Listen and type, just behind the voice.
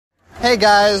Hey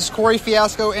guys, Corey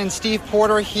Fiasco and Steve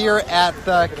Porter here at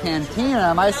the Cantina.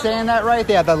 Am I saying that right?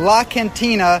 Yeah, the La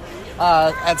Cantina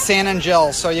at San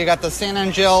Angel. So you got the San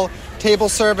Angel table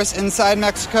service inside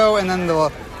Mexico, and then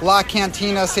the La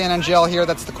Cantina San Angel here.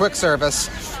 That's the quick service.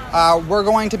 We're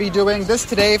going to be doing this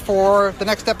today for the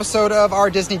next episode of our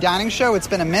Disney Dining Show. It's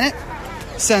been a minute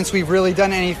since we've really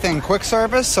done anything quick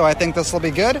service, so I think this will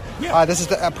be good. Yeah. This is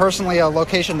personally a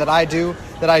location that I do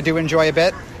enjoy a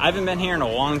bit. I haven't been here in a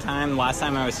long time. Last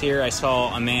time I was here, I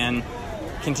saw a man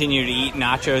continue to eat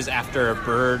nachos after a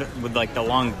bird with like the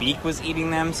long beak was eating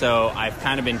them. So I've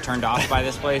kind of been turned off by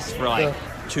this place for like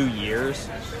 2 years.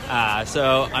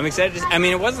 So I'm excited.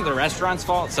 It wasn't the restaurant's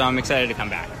fault, so I'm excited to come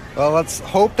back. Well, let's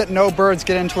hope that no birds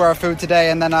get into our food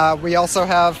today. And then we also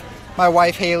have my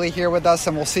wife Haley here with us,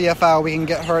 and we'll see if we can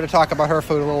get her to talk about her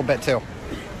food a little bit too.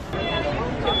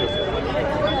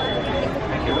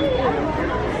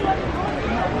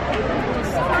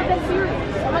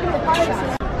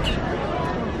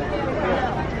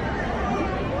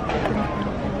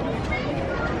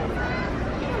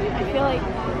 I feel like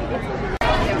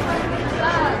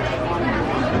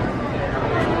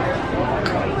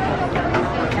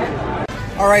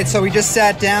All right, so we just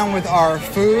sat down with our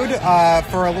food.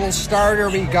 For a little starter,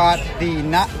 we got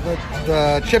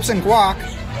the chips and guac.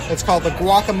 It's called the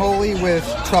guacamole with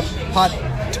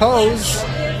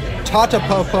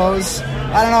tatapopos.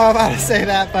 I don't know how to say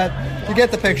that, but you get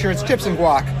the picture. It's chips and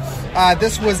guac.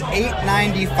 This was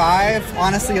 $8.95.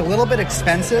 Honestly, a little bit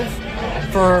expensive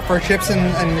for chips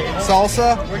and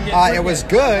salsa. It was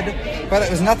good, but it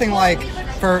was nothing like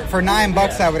for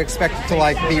 $9 I would expect it to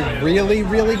like be really,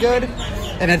 really good.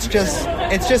 And it's just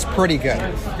pretty good.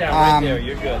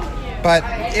 You're good. But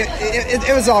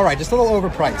it was all right, just a little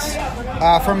overpriced.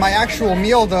 For my actual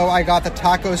meal, though, I got the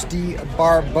tacos de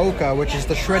barbacoa, which is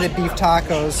the shredded beef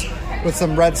tacos with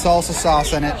some red salsa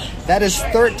sauce in it. That is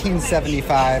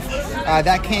 $13.75.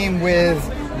 That came with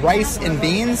rice and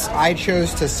beans. I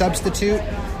chose to substitute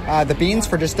the beans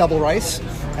for just double rice,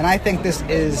 and I think this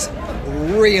is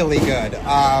really good.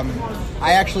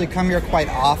 I actually come here quite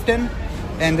often,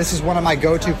 and this is one of my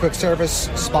go-to quick service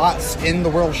spots in the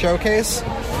World Showcase.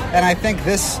 And I think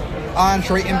this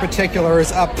entree in particular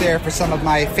is up there for some of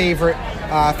my favorite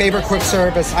quick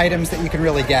service items that you can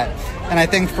really get. And I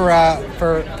think for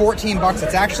 $14,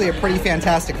 it's actually a pretty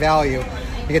fantastic value.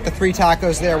 You get the 3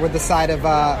 tacos there with the side of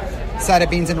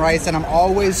beans and rice, and I'm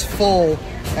always full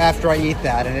after I eat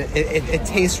that. And it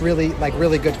tastes really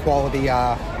good quality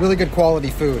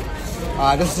food.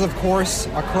 This is of course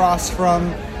across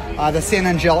from the San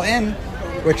Angel Inn,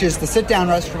 which is the sit-down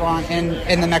restaurant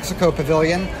in the Mexico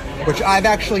Pavilion, which I've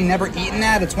actually never eaten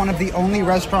at. It's one of the only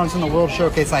restaurants in the World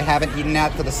Showcase I haven't eaten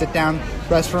at for the sit-down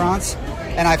restaurants,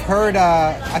 and I've heard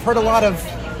a lot of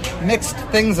mixed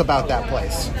things about that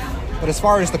place. But as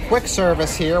far as the quick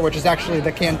service here, which is actually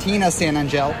the Cantina San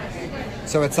Angel,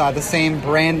 so it's the same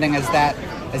branding as that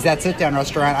sit-down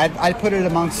restaurant, I'd put it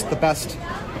amongst the best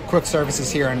quick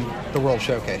services here in the World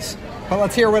Showcase. But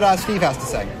let's hear what Steve has to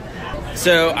say.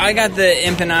 So I got the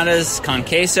empanadas con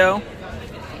queso.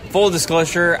 Full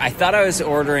disclosure, I thought I was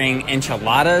ordering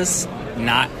enchiladas,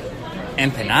 not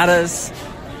empanadas.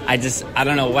 I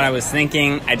don't know what I was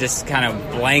thinking. I just kind of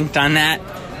blanked on that.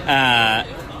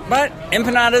 But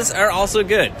empanadas are also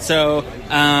good. So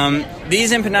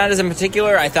these empanadas in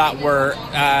particular I thought were,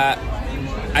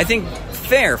 I think,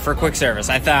 fair for quick service.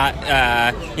 I thought,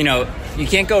 you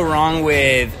can't go wrong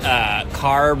with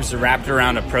carbs wrapped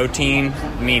around a protein,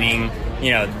 meaning,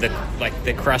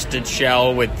 the crusted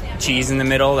shell with cheese in the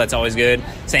middle. That's always good.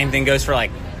 Same thing goes for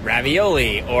like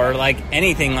ravioli or like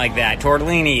anything like that,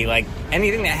 tortellini, like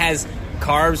anything that has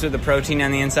carbs with the protein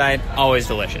on the inside, always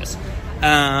delicious.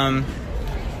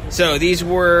 So these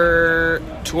were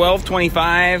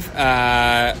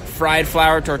 $12.25, fried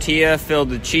flour tortilla filled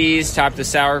with cheese, topped with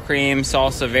sour cream,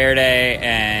 salsa verde,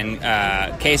 and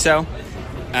queso.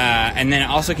 And then it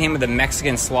also came with a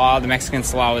Mexican slaw. The Mexican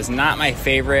slaw was not my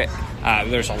favorite.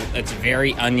 It's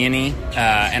very oniony,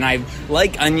 and I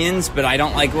like onions, but I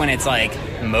don't like when it's like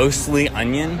mostly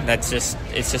onion. It's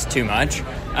just too much.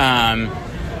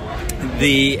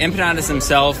 The empanadas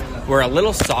themselves were a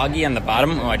little soggy on the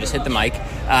bottom. Oh, I just hit the mic.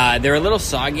 They were a little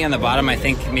soggy on the bottom. I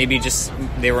think maybe just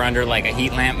they were under like a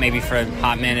heat lamp, maybe for a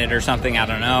hot minute or something. I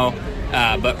don't know.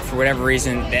 But for whatever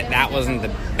reason, that wasn't the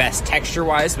best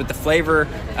texture-wise. But the flavor,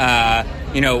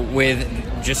 with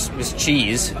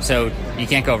cheese, so you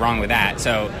can't go wrong with that.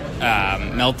 So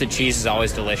melted cheese is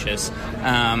always delicious.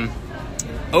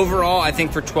 Overall, I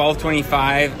think for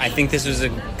 $12.25, I think this was a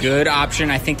good option.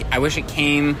 I wish it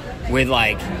came with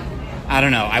I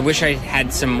don't know. I wish I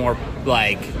had some more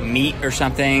like meat or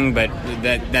something, but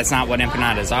that's not what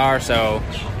empanadas are, so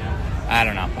I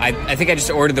don't know. I think I just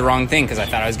ordered the wrong thing because I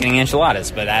thought I was getting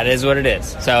enchiladas, but that is what it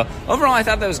is. So overall, I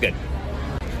thought that was good.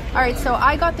 All right, so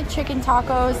I got the chicken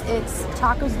tacos. It's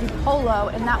tacos de polo,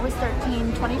 and that was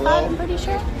 $13.25, I'm pretty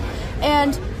sure.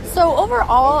 And so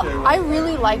overall, I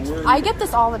really liked. I get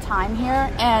this all the time here,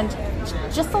 and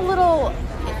just a little.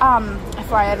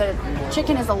 FYI, the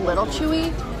chicken is a little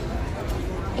chewy.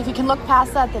 If you can look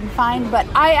past that, then fine. But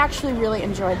I actually really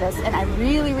enjoyed this, and I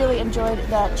really, really enjoyed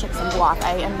the chips and guac.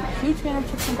 I am a huge fan of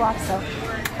chips and guac, so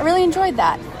I really enjoyed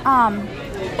that.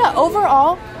 Yeah,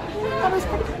 overall, I thought it was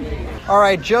pretty good. All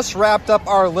right, just wrapped up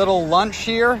our little lunch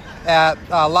here at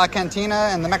La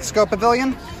Cantina in the Mexico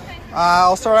Pavilion.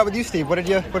 I'll start out with you, Steve. What did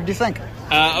you think?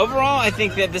 Overall, I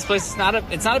think that this place is not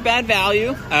a bad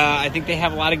value. I think they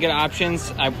have a lot of good options.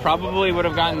 I probably would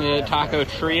have gotten the taco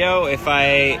trio if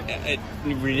I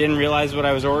didn't realize what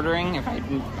I was ordering, if I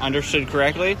understood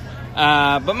correctly.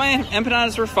 But my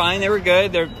empanadas were fine. They were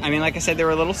good. Like I said, they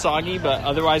were a little soggy, but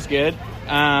otherwise good.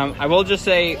 I will just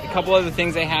say a couple other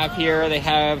things they have here. They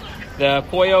have the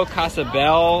Pollo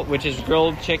Casabel, which is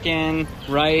grilled chicken,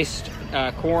 rice,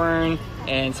 corn,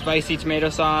 and spicy tomato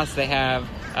sauce. They have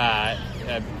a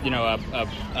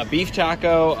beef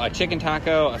taco, a chicken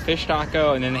taco, a fish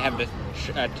taco, and then they have the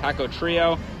taco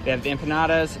trio. They have the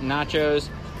empanadas, nachos,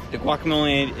 the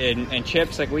guacamole and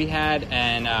chips like we had,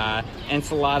 and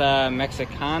ensalada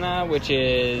mexicana, which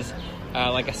is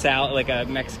like a salad, like a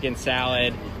Mexican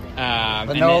salad.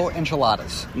 But no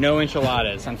enchiladas. No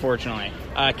enchiladas, unfortunately.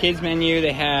 Kids menu,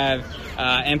 they have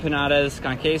empanadas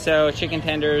con queso, chicken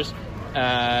tenders,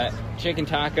 chicken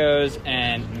tacos,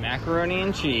 and macaroni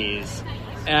and cheese.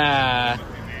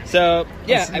 So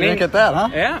yeah, you didn't get that, huh?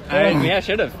 Yeah, I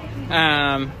should have.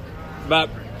 But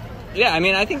yeah,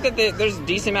 I think that there's a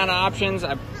decent amount of options.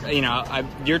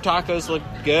 Your tacos look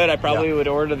good. I probably would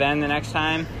order them the next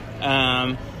time.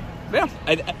 Yeah,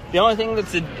 the only thing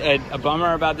that's a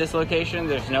bummer about this location,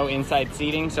 there's no inside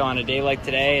seating. So on a day like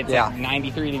today, it's like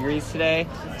 93 degrees today,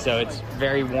 so it's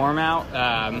very warm out.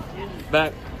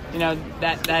 But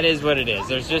that is what it is.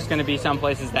 There's just going to be some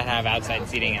places that have outside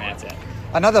seating, and that's it.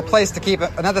 Another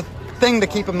thing to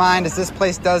keep in mind is this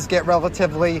place does get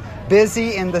relatively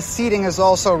busy, and the seating is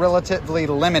also relatively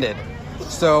limited.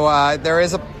 So there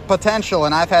is a potential,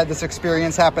 and I've had this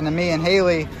experience happen to me and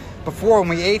Haley before when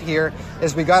we ate here,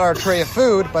 is we got our tray of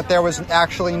food, but there was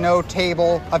actually no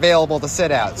table available to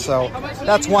sit at. So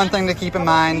that's one thing to keep in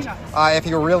mind. If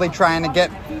you're really trying to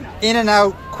get in and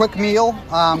out quick meal,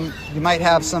 you might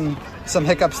have some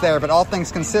hiccups there. But all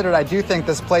things considered, I do think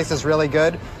this place is really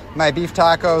good. My beef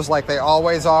tacos, like they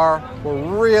always are, were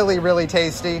really, really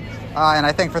tasty. And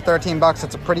I think for $13,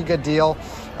 it's a pretty good deal.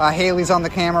 Haley's on the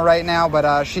camera right now,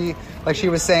 but she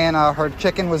was saying, her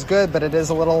chicken was good, but it is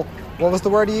a little, what was the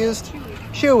word you used?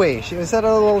 Chewy. She said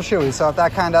a little chewy. So if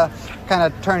that kind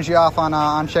of turns you off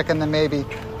on chicken, then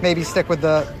maybe stick with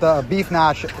the beef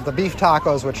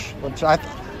tacos, which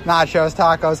nachos,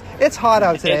 tacos. It's hot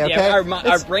out today, okay?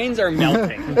 Our brains are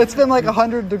melting. It's been like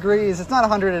 100 degrees. It's not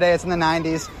 100 today, it's in the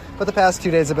 90s. But the past 2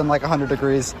 days have been like 100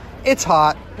 degrees. It's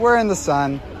hot. We're in the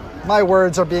sun. My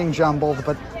words are being jumbled,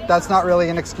 but that's not really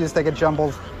an excuse. They get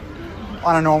jumbled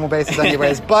on a normal basis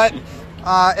anyways. But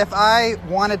if I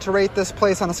wanted to rate this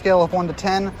place on a scale of 1 to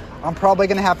 10, I'm probably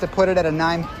going to have to put it at a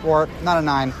 9, or not a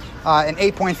 9, an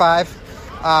 8.5.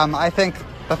 I think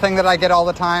the thing that I get all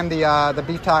the time, the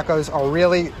beef tacos, are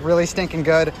really, really stinking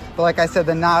good. But like I said,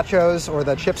 the nachos or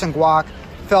the chips and guac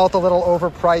felt a little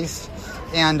overpriced.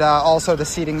 And also the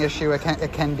seating issue,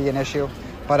 it can be an issue.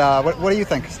 But what do you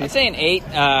think, Steve? I'd say an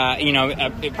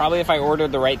 8. Probably if I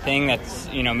ordered the right thing, this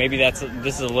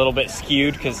is a little bit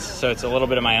skewed, so it's a little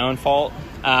bit of my own fault.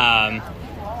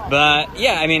 But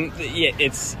yeah,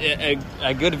 it's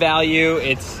a good value.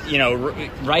 It's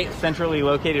right centrally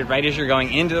located, right as you're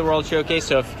going into the World Showcase.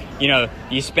 So if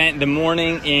you spent the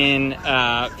morning in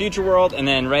Future World and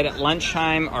then right at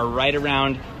lunchtime or right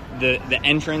around the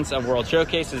entrance of World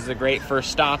Showcase, is a great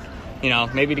first stop.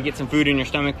 Maybe to get some food in your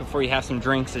stomach before you have some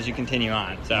drinks as you continue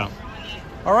on. So,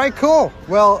 all right, cool.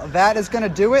 Well, that is going to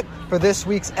do it for this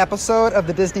week's episode of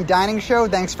the Disney Dining Show.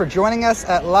 Thanks for joining us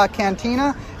at La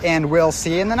Cantina, and we'll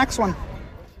see you in the next one.